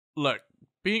Look,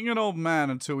 being an old man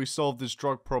until we solved this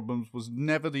drug problems was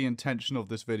never the intention of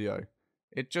this video.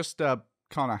 It just,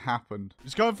 kind of happened.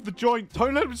 He's going for the joint.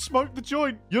 Don't let him smoke the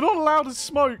joint. You're not allowed to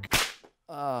smoke.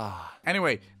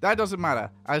 Anyway, that doesn't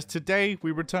matter, as today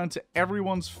we return to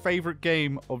everyone's favorite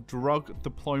game of drug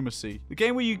diplomacy. The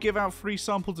game where you give out free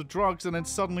samples of drugs and then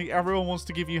suddenly everyone wants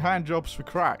to give you handjobs for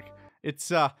crack.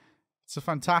 It's a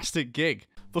fantastic gig.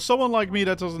 For someone like me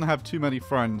that doesn't have too many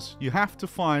friends, you have to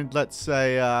find, let's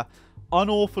say,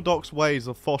 unorthodox ways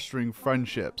of fostering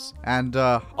friendships. And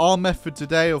our method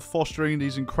today of fostering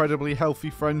these incredibly healthy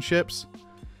friendships: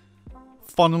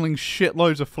 funneling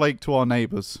shitloads of Flake to our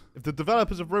neighbors. If the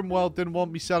developers of Rimworld didn't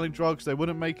want me selling drugs, they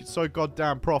wouldn't make it so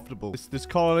goddamn profitable. This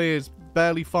colony is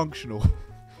barely functional.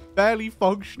 Barely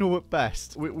functional at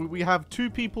best. We have two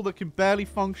people that can barely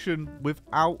function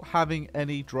without having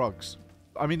any drugs.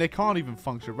 I mean, they can't even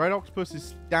function. Red Octopus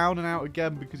is down and out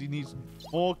again because he needs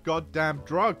more goddamn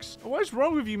drugs. What is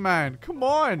wrong with you, man? Come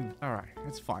on. All right,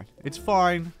 it's fine. It's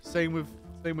fine. Same with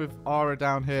Ara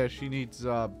down here. She needs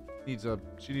a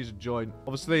joint.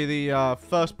 Obviously, the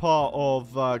first part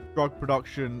of drug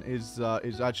production is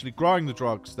actually growing the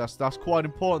drugs. That's quite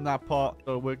important, that part.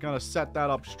 So we're gonna set that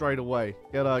up straight away.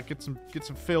 Get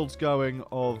some fields going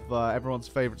of everyone's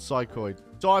favorite psychoid.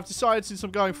 So I've decided, since I'm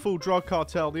going full drug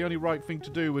cartel, the only right thing to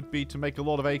do would be to make a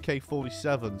lot of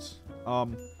AK-47s.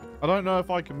 I don't know if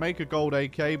I can make a gold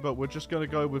AK, but we're just going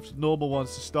to go with normal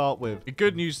ones to start with. The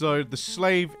good news, though, the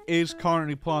slave is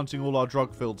currently planting all our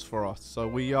drug fields for us. So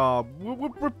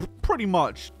we're pretty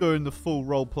much doing the full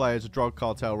role play as a drug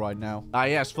cartel right now.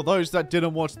 Yes, for those that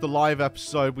didn't watch the live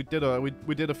episode, we did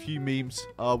a few memes.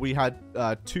 We had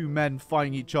two men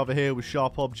fighting each other here with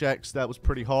sharp objects. That was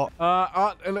pretty hot.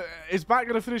 Is Bat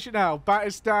going to finish it now? Bat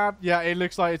is stabbed. Yeah, it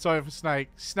looks like it's over for Snake.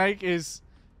 Snake is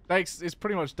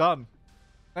pretty much done.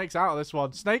 Snake's out of this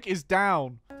one. Snake is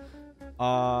down.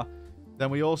 Then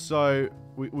we also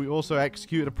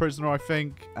executed a prisoner, I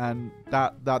think, and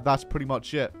that's pretty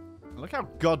much it. Look how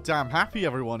goddamn happy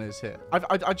everyone is here.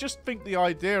 I just think the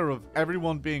idea of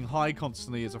everyone being high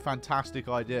constantly is a fantastic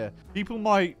idea. People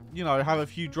might, you know, have a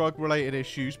few drug-related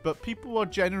issues, but people are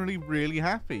generally really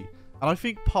happy. And I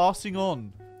think passing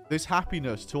on this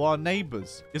happiness to our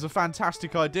neighbors is a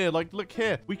fantastic idea. Like, look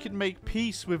here. We can make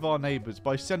peace with our neighbors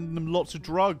by sending them lots of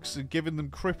drugs and giving them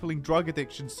crippling drug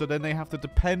addictions, so then they have to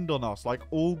depend on us, like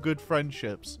all good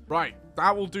friendships. Right,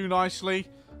 that will do nicely.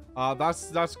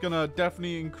 That's gonna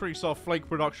definitely increase our flake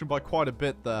production by quite a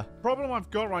bit there. Problem I've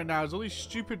got right now is all these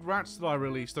stupid rats that I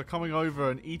released are coming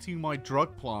over and eating my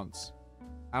drug plants.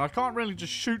 And I can't really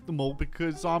just shoot them all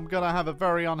because I'm gonna have a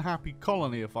very unhappy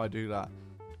colony if I do that.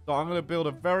 So I'm going to build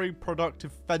a very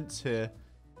productive fence here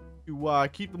to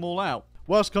keep them all out.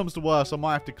 Worst comes to worst, I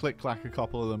might have to click-clack a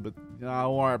couple of them, but you know,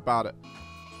 don't worry about it.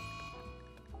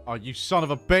 Oh, you son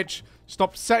of a bitch.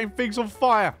 Stop setting things on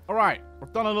fire. All right,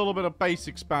 I've done a little bit of base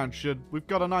expansion. We've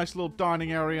got a nice little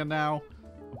dining area now.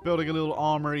 I'm building a little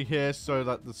armory here so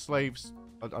that the slaves,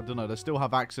 I don't know, they still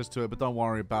have access to it, but don't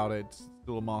worry about it. It's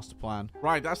still a master plan.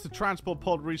 Right, that's the transport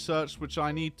pod research, which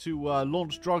I need to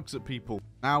launch drugs at people.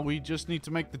 Now we just need to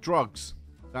make the drugs.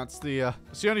 That's the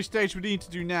only stage we need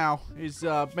to do now is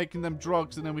making them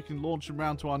drugs, and then we can launch them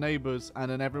around to our neighbors,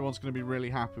 and then everyone's going to be really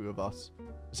happy with us.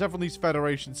 Except for these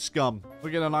Federation scum.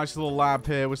 We'll get a nice little lab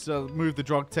here. We'll move the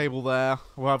drug table there.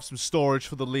 We'll have some storage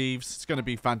for the leaves. It's going to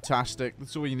be fantastic.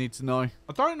 That's all you need to know.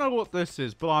 I don't know what this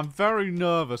is, but I'm very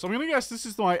nervous. I'm going to guess this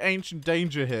is my ancient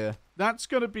danger here. That's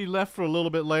going to be left for a little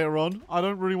bit later on. I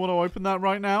don't really want to open that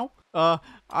right now.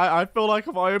 I feel like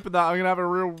if I open that, I'm going to have a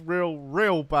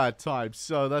real bad time.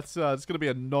 So that's it's going to be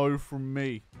a no from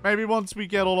me. Maybe once we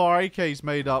get all our AKs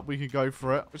made up, we can go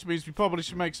for it. Which means we probably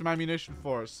should make some ammunition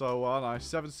for it. So, I don't know,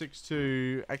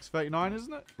 7.62 X39,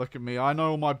 isn't it? Look at me. I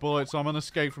know all my bullets. I'm an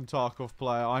Escape from Tarkov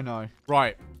player. I know.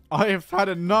 Right. I have had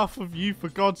enough of you, for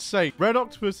God's sake. Red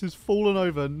Octopus has fallen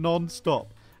over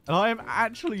non-stop. And I am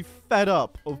actually fed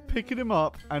up of picking him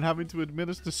up and having to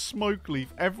administer smoke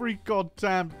leaf every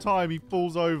goddamn time he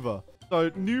falls over.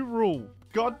 So, new rule.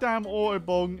 Goddamn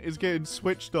Autobong is getting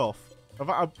switched off.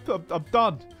 I'm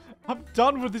done. I'm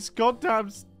done with this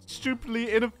goddamn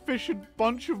stupidly inefficient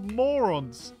bunch of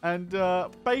morons. And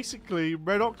basically,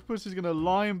 Red Octopus is going to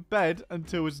lie in bed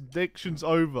until his addiction's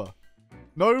over.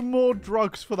 No more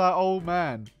drugs for that old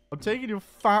man. I'm taking your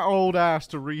fat old ass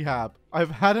to rehab.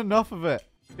 I've had enough of it.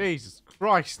 Jesus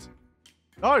Christ.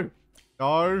 No.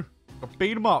 No.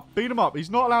 Beat him up. Beat him up. He's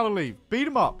not allowed to leave. Beat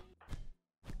him up.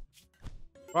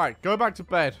 Right, go back to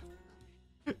bed.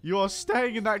 You are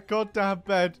staying in that goddamn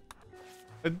bed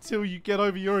until you get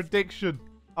over your addiction.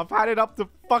 I've had it up to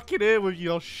fucking here with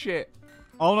your shit.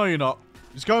 Oh, no, you're not.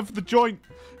 He's going for the joint.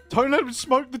 Don't let him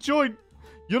smoke the joint.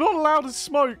 You're not allowed to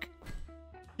smoke.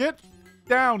 Get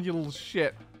down, you little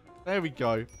shit. There we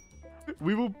go.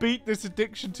 We will beat this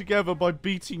addiction together by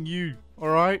beating you,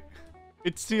 alright?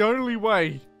 It's the only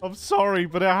way. I'm sorry,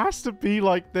 but it has to be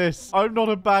like this. I'm not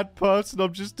a bad person.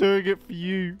 I'm just doing it for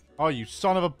you. Oh, you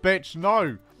son of a bitch.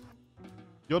 No.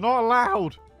 You're not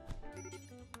allowed.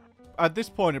 At this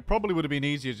point, it probably would have been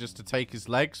easier just to take his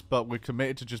legs, but we're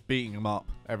committed to just beating him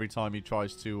up every time he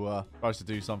tries to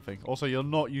do something. Also, you're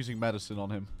not using medicine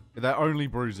on him. They're only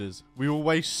bruises. We will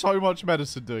waste so much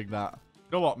medicine doing that.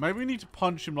 You know what? Maybe we need to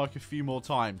punch him like a few more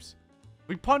times. If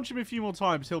we punch him a few more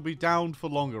times, he'll be down for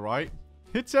longer, right?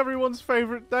 It's everyone's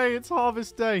favorite day. It's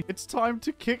harvest day. It's time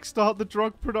to kickstart the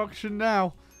drug production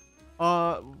now.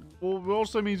 Well, it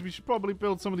also means we should probably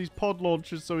build some of these pod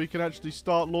launchers so we can actually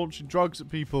start launching drugs at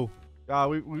people.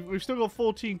 We've still got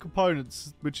 14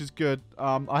 components, which is good.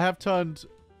 I have turned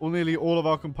nearly all of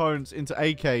our components into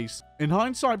AKs. In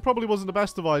hindsight, probably wasn't the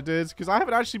best of ideas because I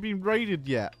haven't actually been raided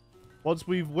yet. Once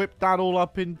we've whipped that all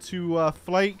up into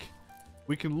Flake,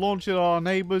 we can launch it on our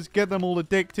neighbors, get them all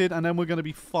addicted, and then we're going to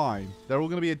be fine. They're all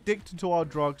going to be addicted to our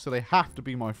drugs, so they have to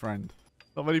be my friend.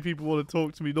 Not many people want to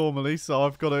talk to me normally, so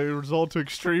I've got to resort to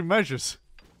extreme measures.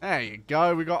 There you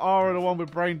go. We got Ara, the one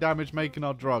with brain damage, making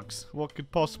our drugs. What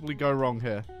could possibly go wrong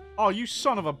here? Oh, you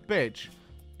son of a bitch.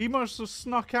 He must have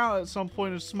snuck out at some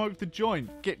point and smoked the joint.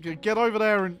 Get over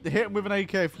there and hit him with an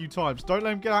AK a few times. Don't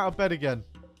let him get out of bed again.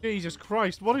 Jesus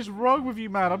Christ, what is wrong with you,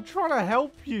 man? I'm trying to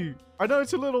help you. I know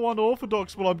it's a little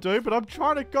unorthodox what I'm doing, but I'm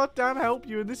trying to goddamn help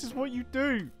you, and this is what you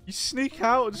do. You sneak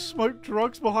out and smoke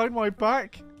drugs behind my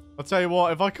back. I'll tell you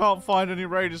what, if I can't find any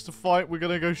raiders to fight, we're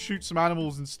going to go shoot some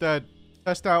animals instead.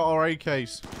 Test out our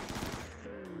AKs.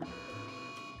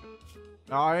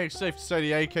 Now, I think it's safe to say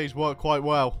the AKs work quite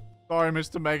well. Sorry,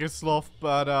 Mr. Mega Sloth,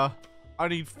 but I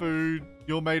need food.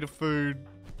 You're made of food.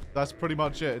 That's pretty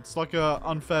much it. It's like an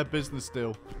unfair business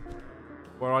deal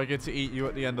where I get to eat you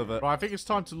at the end of it. Right, I think it's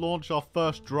time to launch our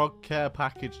first drug care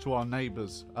package to our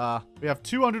neighbors. We have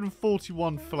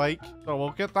 241 Flake, so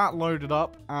we'll get that loaded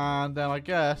up, and then I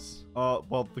guess,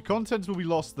 well, the contents will be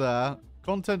lost there.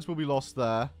 Contents will be lost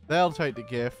there. They'll take the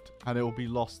gift, and it will be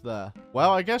lost there. Well,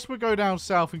 I guess we'll go down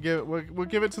south and we'll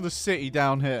give it to the city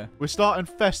down here. We'll start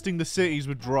infesting the cities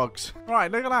with drugs.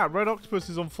 Right, look at that. Red Octopus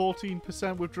is on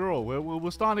 14% withdrawal.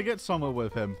 We're starting to get somewhere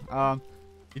with him.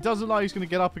 He doesn't look like he's going to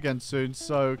get up again soon,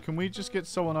 so can we just get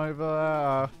someone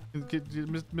over there?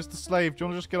 Mr. Slave, do you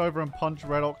want to just get over and punch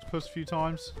Red Octopus a few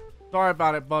times? Sorry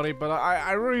about it, buddy, but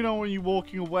I really don't want you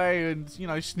walking away and, you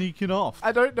know, sneaking off.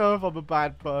 I don't know if I'm a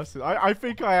bad person. I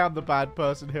think I am the bad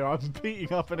person here. I'm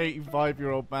beating up an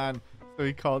 85-year-old man so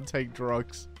he can't take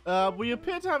drugs. We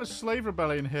appear to have a slave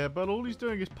rebellion here, but all he's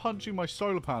doing is punching my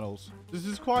solar panels. This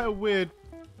is quite a weird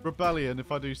rebellion,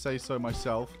 if I do say so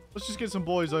myself. Let's just get some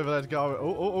boys over there to go.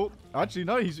 Oh. Actually,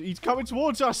 no, he's coming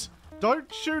towards us.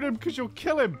 Don't shoot him because you'll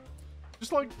kill him.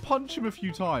 Just, like, punch him a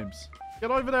few times. Get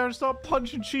over there and start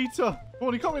punching Cheetah. Come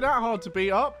on, he can't be that hard to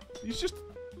beat up. He's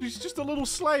just a little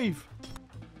slave.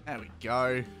 There we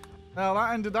go. Now,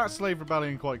 that ended that slave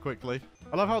rebellion quite quickly.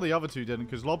 I love how the other two didn't,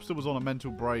 because Lobster was on a mental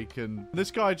break, and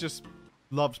this guy just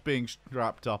loves being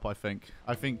strapped up, I think.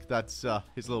 I think that's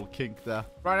his little kink there.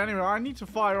 Right, anyway, I need to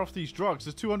fire off these drugs.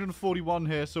 There's 241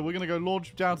 here, so we're going to go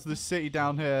launch down to the city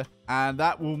down here, and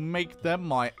that will make them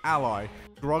my ally.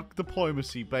 Drug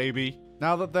diplomacy, baby.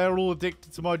 Now that they're all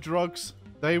addicted to my drugs,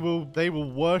 they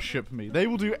will worship me. They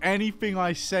will do anything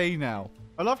I say now.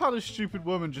 I love how this stupid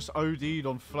woman just OD'd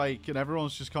on Flake and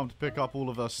everyone's just come to pick up all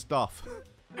of her stuff.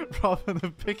 Rather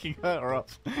than picking her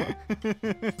up.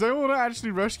 Does anyone want to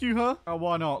actually rescue her? Oh,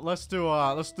 why not? Let's do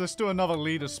another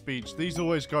leader speech. These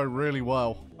always go really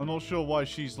well. I'm not sure why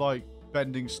she's like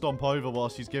bending stomp over while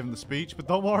she's giving the speech, but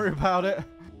don't worry about it.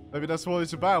 Maybe that's what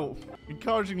it's about.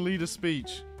 Encouraging leader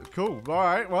speech. Cool. All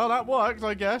right. Well, that worked,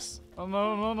 I guess. I'm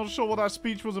not sure what that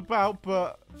speech was about,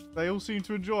 but they all seem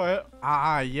to enjoy it.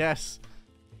 Ah, yes.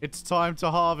 It's time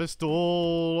to harvest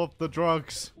all of the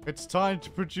drugs. It's time to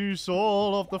produce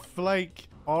all of the Flake.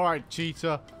 All right,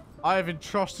 Cheetah. I have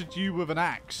entrusted you with an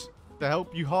axe to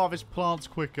help you harvest plants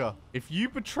quicker. If you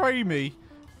betray me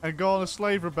and go on a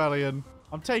slave rebellion,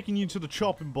 I'm taking you to the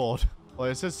chopping board. Well,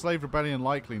 it says slave rebellion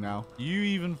likely now. You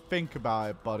even think about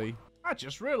it, buddy. I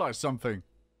just realized something.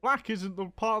 Black isn't the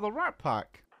part of the Rat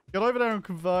Pack. Get over there and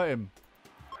convert him.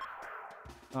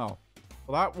 Oh.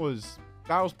 Well, that was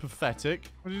pathetic.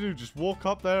 What did you do? Just walk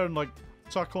up there and, like,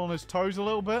 suckle on his toes a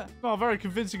little bit. Not a very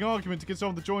convincing argument to get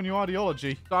someone to join your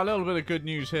ideology. A little bit of good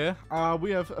news here.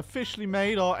 We have officially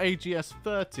made our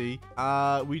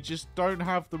AGS-30. We just don't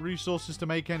have the resources to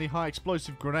make any high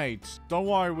explosive grenades. Don't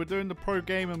worry, we're doing the pro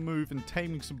gamer move and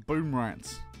taming some boom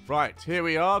rats. Right, here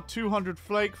we are. 200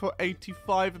 flake for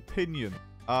 85 opinion.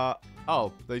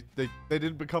 Oh, they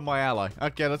didn't become my ally.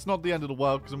 Okay, that's not the end of the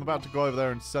world, because I'm about to go over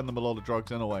there and send them a lot of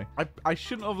drugs anyway. I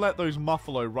shouldn't have let those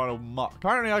Muffalo run amok.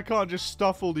 Apparently, I can't just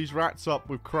stuff all these rats up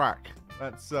with crack.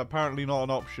 That's apparently not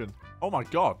an option. Oh my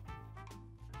god.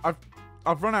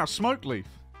 I've run out of smoke leaf.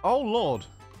 Oh lord.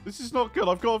 This is not good.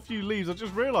 I've got a few leaves. I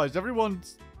just realized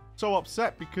everyone's so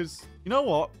upset because, you know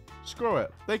what? Screw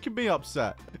it. They can be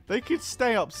upset. They can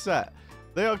stay upset.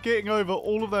 They are getting over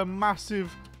all of their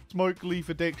massive smoke leaf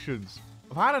addictions.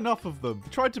 I've had enough of them. I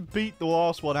tried to beat the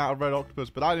last one out of Red Octopus,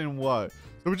 but that didn't work.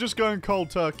 So we're just going cold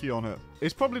turkey on it.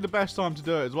 It's probably the best time to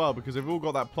do it as well, because they've all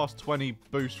got that plus 20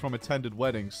 boost from attended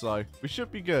weddings, so we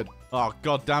should be good. Oh,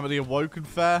 god damn it, the Awoken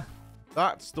Fair.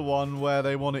 That's the one where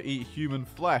they want to eat human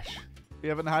flesh. We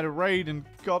haven't had a raid in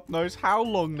God knows how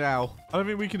long now. I don't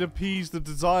think we can appease the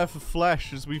desire for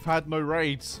flesh as we've had no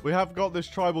raids. We have got this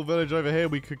tribal village over here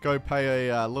we could go pay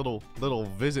a little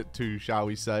visit to, shall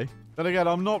we say. Then again,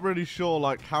 I'm not really sure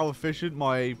like how efficient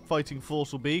my fighting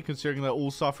force will be, considering they're all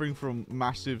suffering from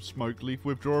massive smoke leaf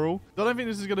withdrawal. I don't think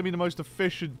this is going to be the most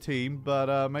efficient team,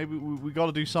 but maybe we got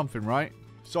to do something, right?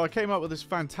 So I came up with this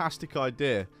fantastic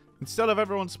idea. Instead of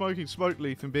everyone smoking smoke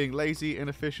leaf and being lazy,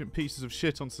 inefficient pieces of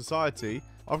shit on society,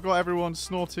 I've got everyone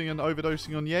snorting and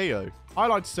overdosing on yayo. I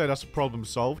like to say that's a problem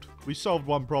solved. We solved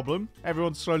one problem.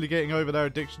 Everyone's slowly getting over their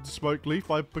addiction to smoke leaf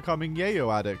by becoming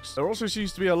yayo addicts. There also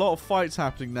seems to be a lot of fights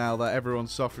happening now that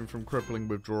everyone's suffering from crippling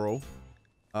withdrawal.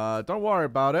 Don't worry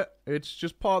about it. It's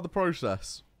just part of the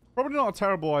process. Probably not a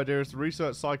terrible idea is to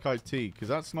research Psychite tea, because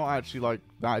that's not actually like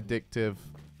that addictive,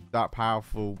 that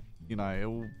powerful. You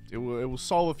know, it will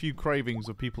solve a few cravings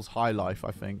of people's high life,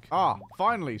 I think. Ah,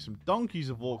 finally, some donkeys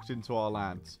have walked into our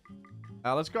lands.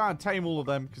 Let's go out and tame all of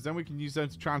them, because then we can use them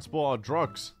to transport our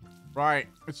drugs. Right,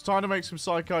 it's time to make some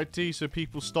Psychite tea so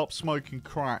people stop smoking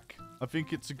crack. I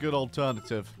think it's a good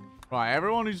alternative. Right,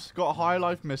 everyone who's got high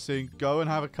life missing, go and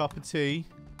have a cup of tea.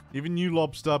 Even you,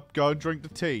 Lobster, go and drink the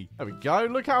tea. There we go.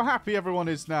 Look how happy everyone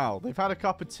is now. They've had a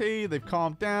cup of tea. They've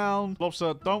calmed down.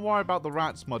 Lobster, don't worry about the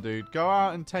rats, my dude. Go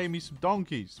out and tame me some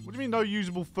donkeys. What do you mean no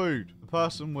usable food? The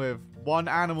person with one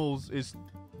animal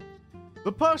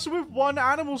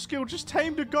skill just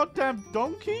tamed a goddamn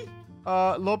donkey?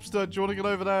 Lobster, do you want to get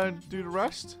over there and do the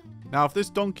rest? Now, if this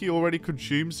donkey already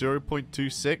consumes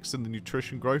 0.26 and the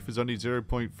nutrition growth is only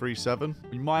 0.37,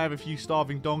 we might have a few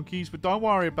starving donkeys, but don't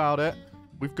worry about it.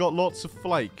 We've got lots of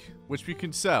flake, which we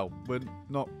can sell. We're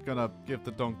not gonna give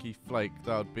the donkey flake.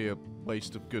 That would be a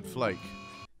waste of good flake.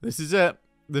 This is it.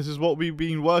 This is what we've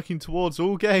been working towards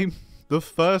all game. The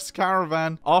first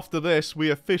caravan. After this, we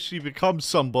officially become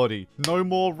somebody. No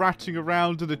more ratting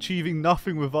around and achieving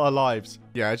nothing with our lives.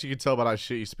 Yeah, as you can tell by that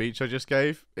shitty speech I just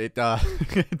gave, it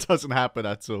it doesn't happen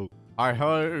at all.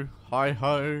 Hi-ho,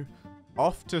 hi-ho.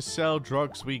 Off to sell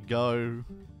drugs we go.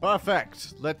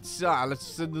 Perfect. Let's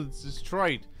send this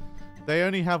trade. They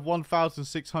only have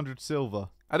 1,600 silver.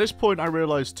 At this point, I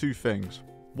realized two things.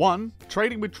 One,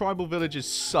 trading with tribal villages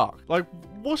suck. Like,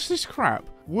 what's this crap?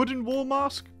 Wooden wall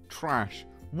mask? Trash.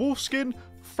 Wolfskin?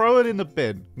 Throw it in the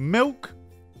bin. Milk?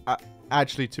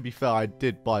 Actually, to be fair, I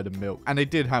did buy the milk. And they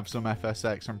did have some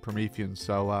FSX and Promethean,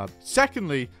 so,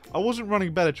 Secondly, I wasn't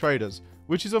running better traders,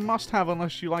 which is a must-have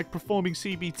unless you like performing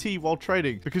CBT while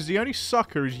trading, because the only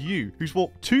sucker is you, who's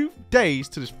walked 2 days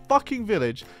to this fucking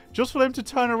village just for them to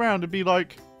turn around and be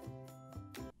like,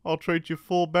 I'll trade you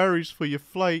 4 berries for your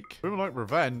flake. Women like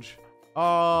revenge.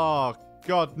 Oh,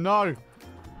 God, no.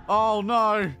 Oh,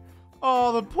 no.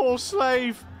 Oh, the poor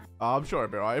slave. Oh, I'm sure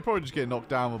he'll be alright. He'll probably just get knocked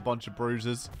down with a bunch of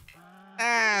bruises.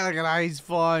 Ah, look at that. He's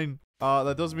fine.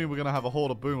 That does mean we're going to have a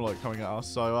horde of boomlight coming at us.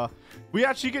 So, we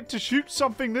actually get to shoot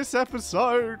something this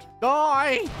episode.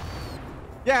 Die!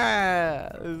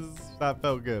 Yeah! That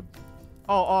felt good.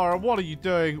 Oh, Ara, what are you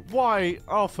doing? Why?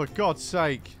 Oh, for God's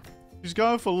sake. She's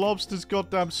going for Lobster's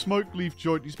goddamn smoke leaf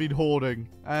joint he's been hoarding.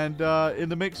 And, in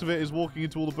the mix of it is walking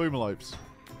into all the boomerlopes.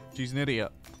 She's an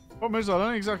idiot. Problem is, I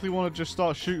don't exactly want to just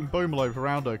start shooting boomerlope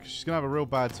around her, because she's going to have a real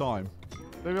bad time.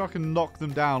 Maybe I can knock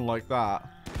them down like that.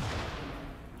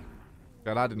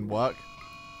 Yeah, that didn't work.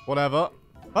 Whatever.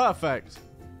 Perfect.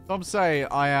 Some say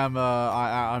I am,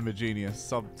 I'm a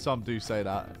genius. Some do say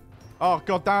that. Oh,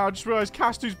 goddamn, I just realized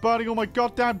Castu's burning all my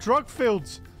goddamn drug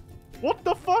fields. What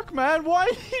the fuck, man? Why are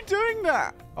you doing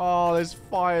that? Oh, there's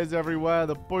fires everywhere.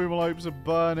 The boomerlopes are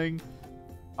burning.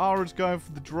 Ara's going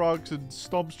for the drugs and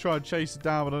Stomp's trying to chase her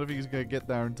down, but I don't think he's going to get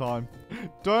there in time.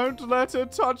 Don't let her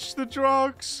touch the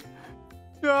drugs.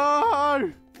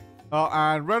 No. Oh,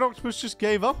 and Red Octopus just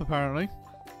gave up, apparently.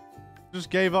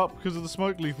 Just gave up because of the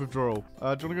smoke leaf withdrawal. Do you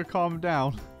want to go calm him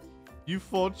down? You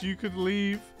thought you could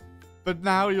leave, but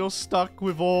now you're stuck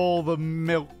with all the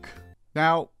milk.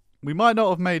 Now, we might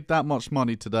not have made that much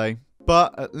money today,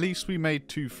 but at least we made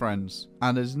 2 friends.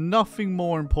 And there's nothing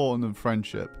more important than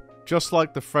friendship. Just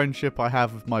like the friendship I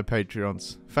have with my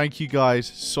Patreons. Thank you guys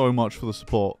so much for the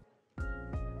support.